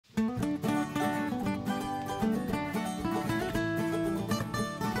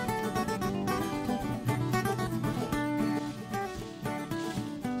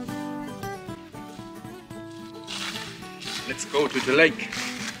Let's go to the lake.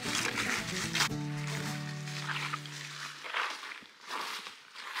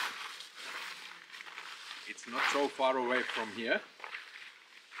 It's not so far away from here.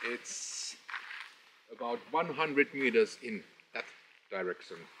 It's about 100 meters in that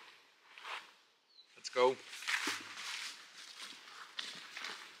direction. Let's go.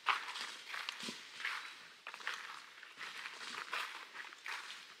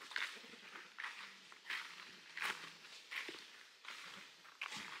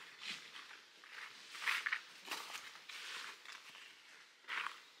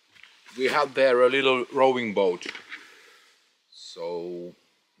 We have there a little rowing boat, so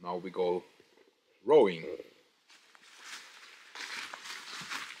now we go rowing.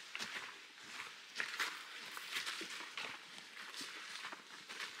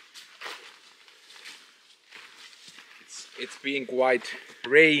 It's been quite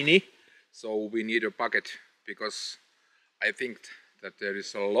rainy, so we need a bucket because I think that there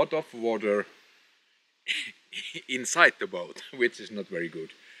is a lot of water inside the boat, which is not very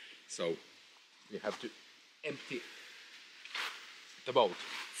good. So we have to empty the boat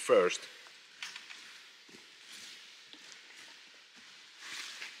first.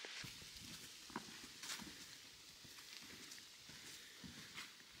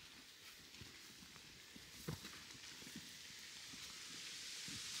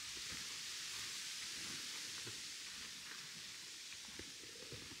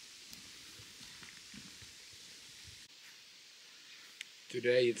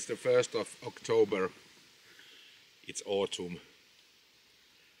 Today it's the 1st of October. It's autumn.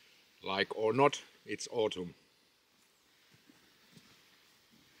 Like or not, it's autumn.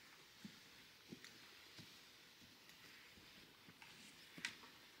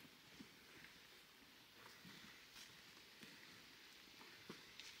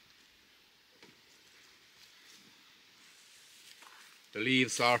 The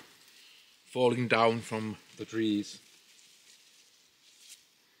leaves are falling down from the trees.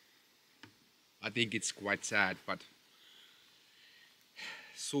 I think it's quite sad, but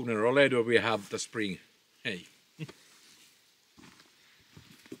sooner or later we have the spring. Hey.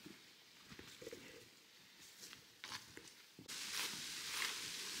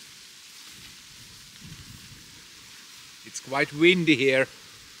 It's quite windy here,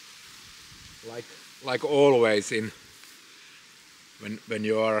 like always when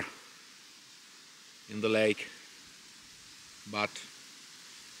you are in the lake, but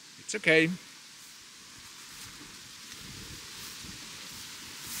it's okay.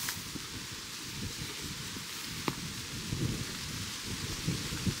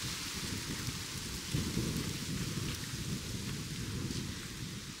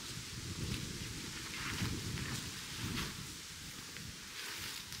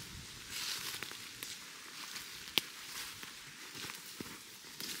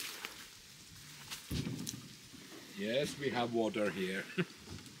 Yes, we have water here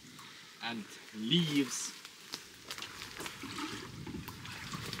and leaves.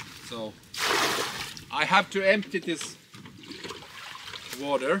 So I have to empty this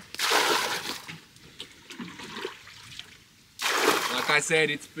water. Like I said,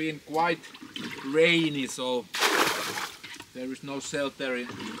 it's been quite rainy, so there is no shelter in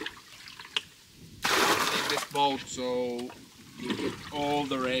this boat, so you get all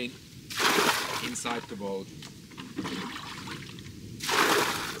the rain inside the boat.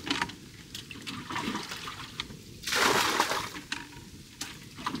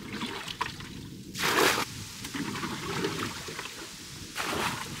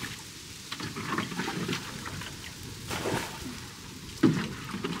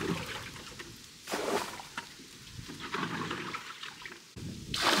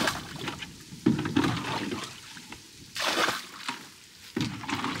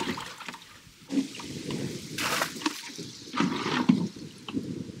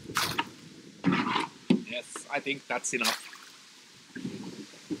 I think that's enough.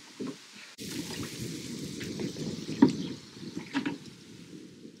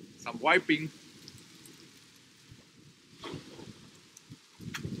 Some wiping.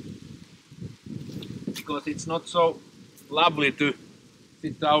 Because it's not so lovely to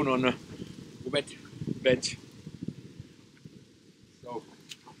sit down on a wet bench. So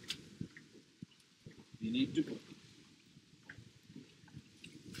we need to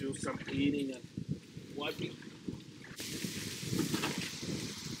do some cleaning and wiping.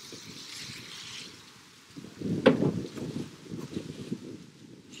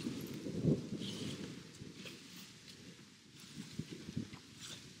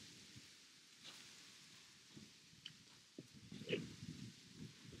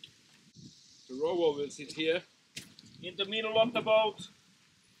 The rower will sit here in the middle of the boat.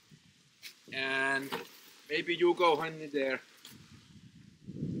 And maybe you go, honey, there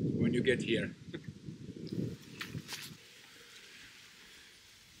when you get here.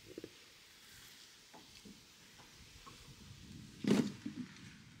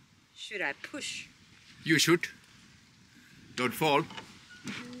 Should I push? You should. Don't fall.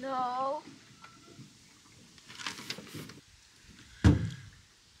 No.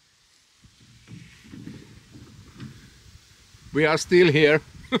 We are still here.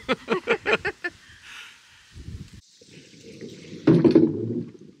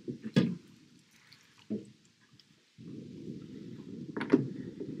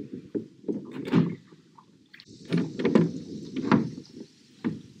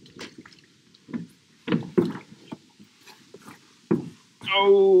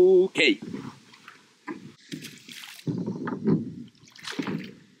 Okay.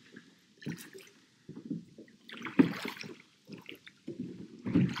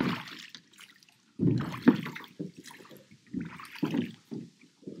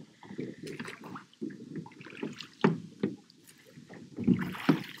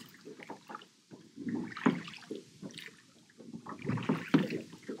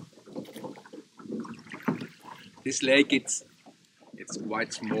 This lake, it's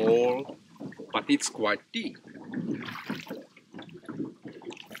quite small, but it's quite deep.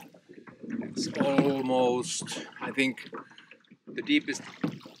 It's almost, I think, the deepest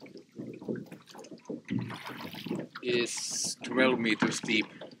is 12 meters deep,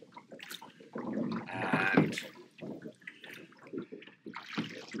 and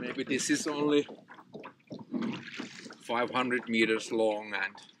maybe this is only 500 meters long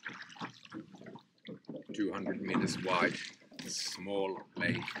and 200 meters wide. Small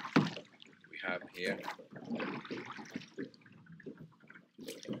lake we have here.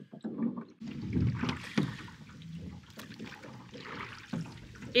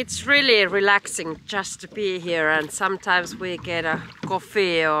 It's really relaxing just to be here, and sometimes we get a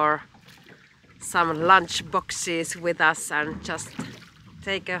coffee or some lunch boxes with us and just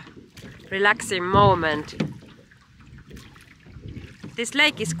take a relaxing moment. This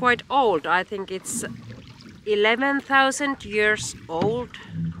lake is quite old. I think it's 11,000 years old.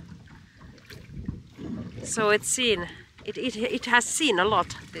 So it has seen a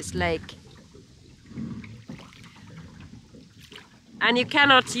lot, this lake. And you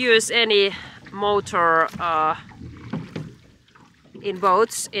cannot use any motor in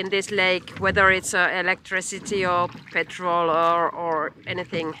boats in this lake, whether it's electricity or petrol or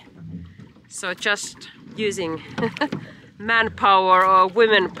anything. So just using manpower or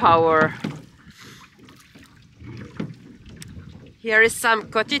women power. Here is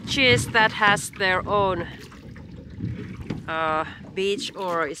some cottages that has their own beach,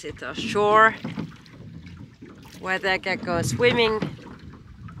 or is it a shore, where they can go swimming,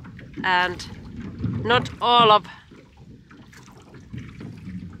 and not all of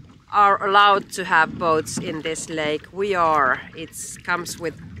are allowed to have boats in this lake. We are. It comes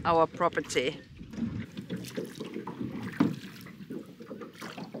with our property.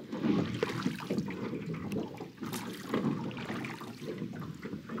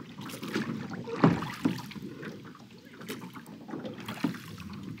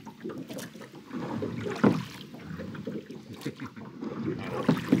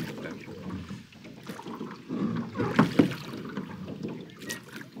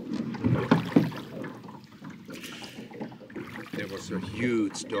 There was a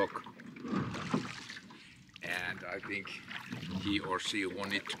huge dog, and I think he or she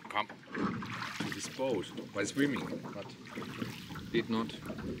wanted to come to this boat by swimming, but did not.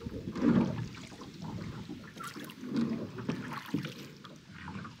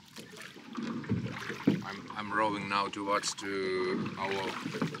 I'm rowing now towards our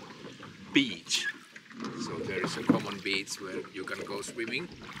beach. So there is a common beach where you can go swimming.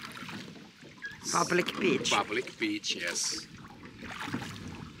 Public beach. Public beach, yes.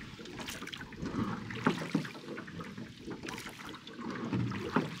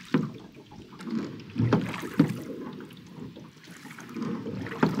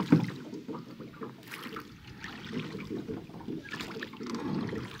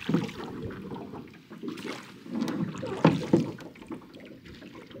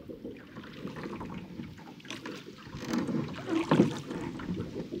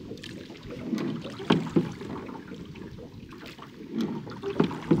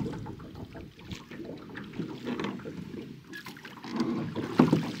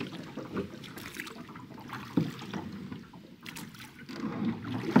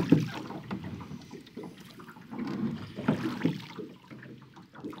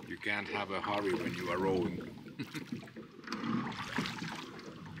 You can't have a hurry when you are rowing.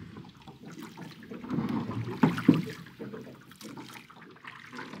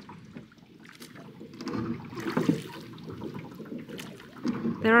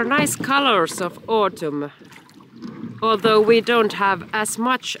 There are nice colors of autumn, although we don't have as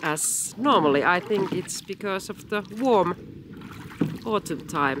much as normally. I think it's because of the warm autumn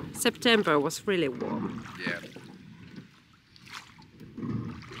time. September was really warm. Yeah.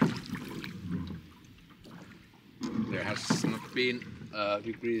 There has not been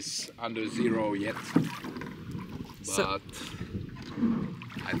degrees under 0 yet, but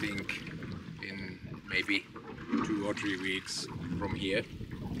I think in maybe 2 or 3 weeks from here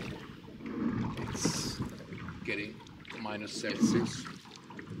it's getting -Celsius.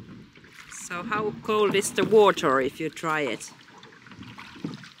 So how cold is the water if you try it?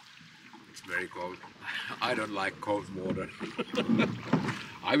 It's very cold. I don't like cold water.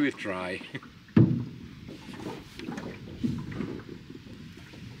 I will try.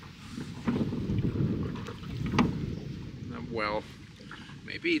 Well,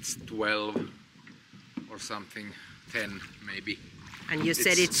 maybe it's 12 or something, 10 maybe. And you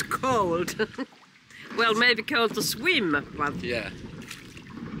said it's cold. Well, maybe cold to swim, but... Yeah.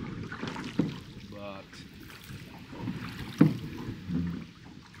 But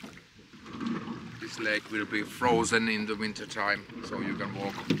this lake will be frozen in the winter time, so you can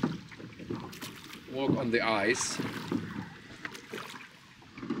walk on the ice.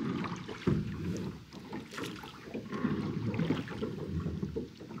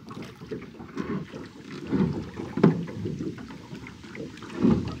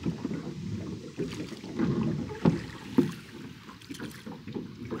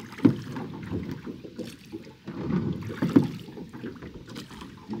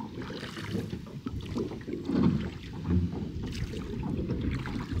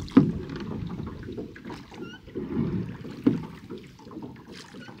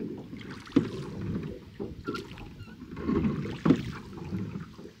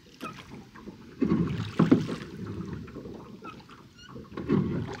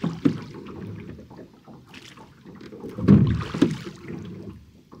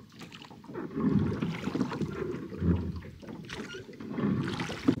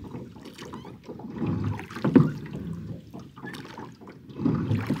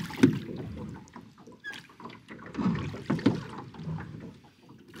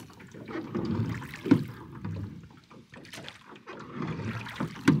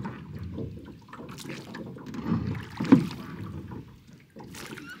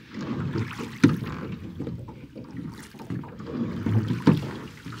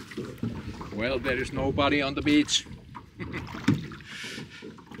 Well, there is nobody on the beach.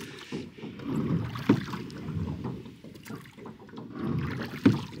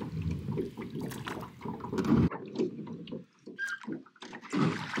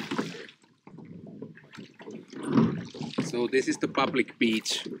 So this is the public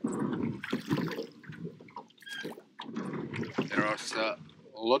beach. There are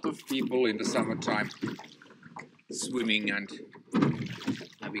a lot of people in the summertime swimming and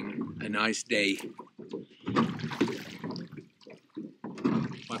having a nice day.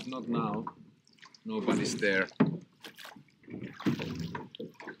 But not now. Nobody's there.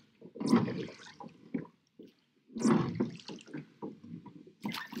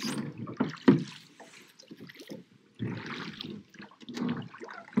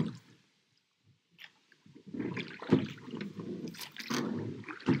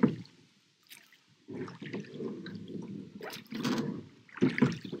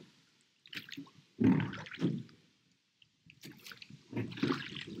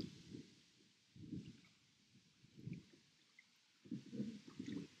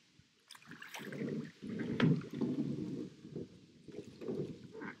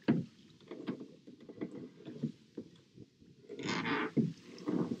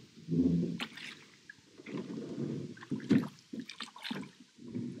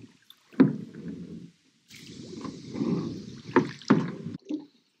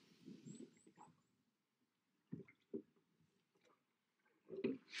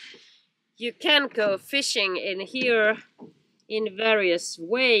 You can go fishing in here in various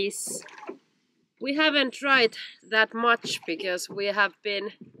ways. We haven't tried that much because we have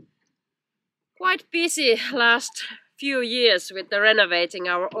been quite busy last few years with the renovating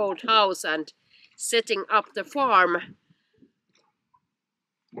our old house and setting up the farm.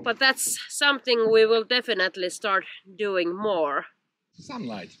 But that's something we will definitely start doing more.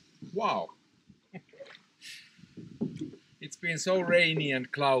 Sunlight. Wow. It's been so rainy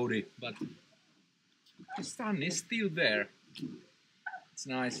and cloudy, but the sun is still there. It's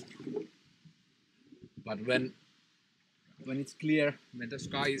nice. But when it's clear, when the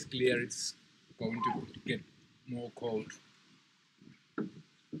sky is clear, it's going to get more cold.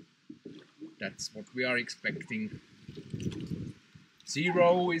 That's what we are expecting.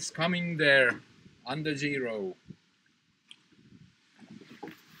 Zero is coming there, under zero.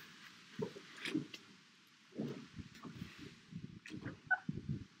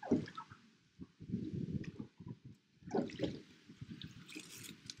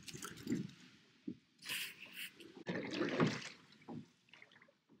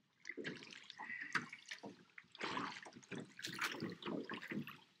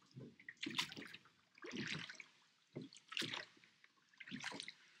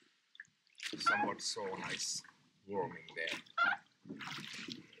 Somewhat so nice warming there.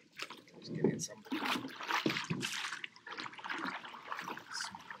 Just getting some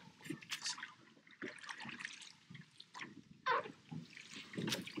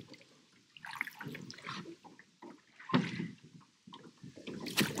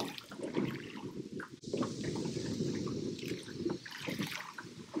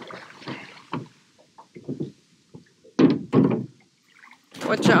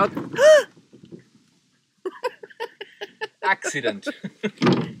Watch out! accident.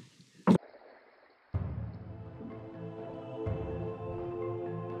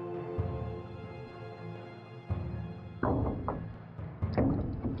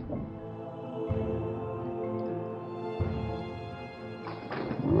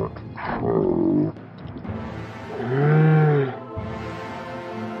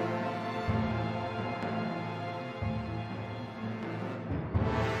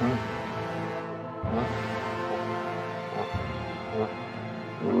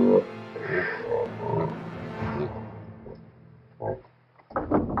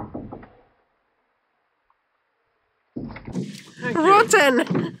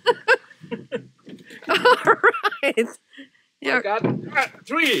 Rotten! Alright! I got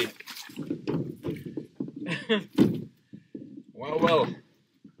 3! Well, well.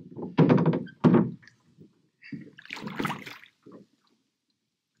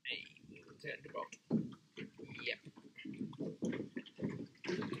 Hey, we'll turn about. Yep.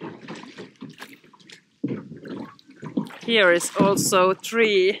 Here is also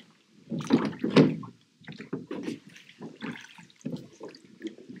 3.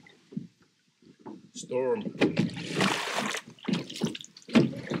 Storm.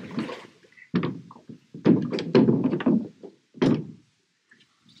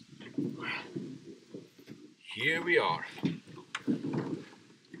 Here we are.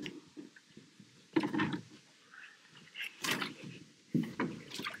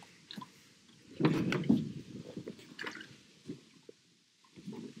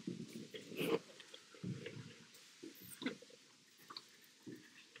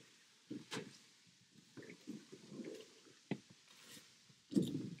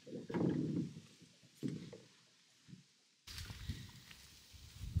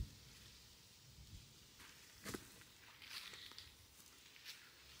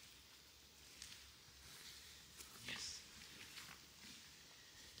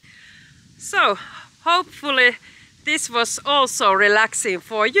 So, hopefully this was also relaxing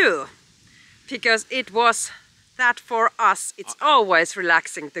for you, because it was that for us. It's always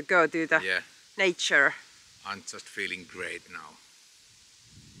relaxing to go to the nature. I'm just feeling great now.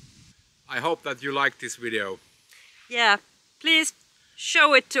 I hope that you liked this video. Yeah, please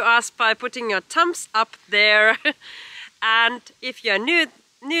show it to us by putting your thumbs up there. And if you're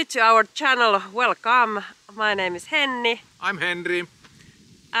new to our channel, welcome. My name is Henni. I'm Henry.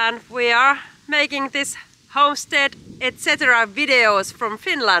 And we are making this homestead etc. videos from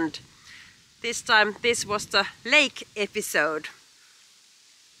Finland. This time this was the lake episode.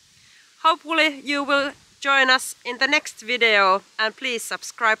 Hopefully you will join us in the next video, and please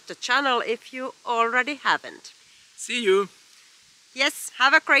subscribe to the channel if you already haven't. See you. Yes,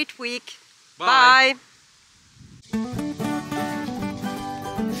 have a great week. Bye. Bye.